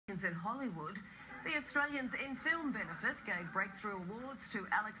Productions in Hollywood. The Australians in Film benefit gave breakthrough awards to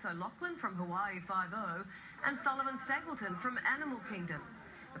Alex O'Loughlin from Hawaii Five-0 and Sullivan Stapleton from Animal Kingdom.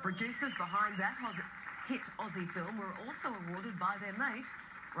 The producers behind that hit Aussie film were also awarded by their mate,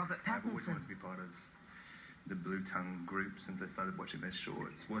 Robert Pattinson. I've always wanted to be part of the Blue Tongue group since I started watching their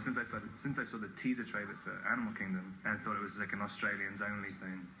shorts. Well, since I saw the teaser trailer for Animal Kingdom and thought it was like an Australians only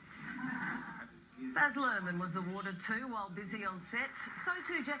thing. Baz Luhrmann was awarded too while busy on set. So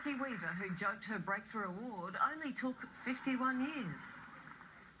too Jackie Weaver, who joked her breakthrough award only took 51 years.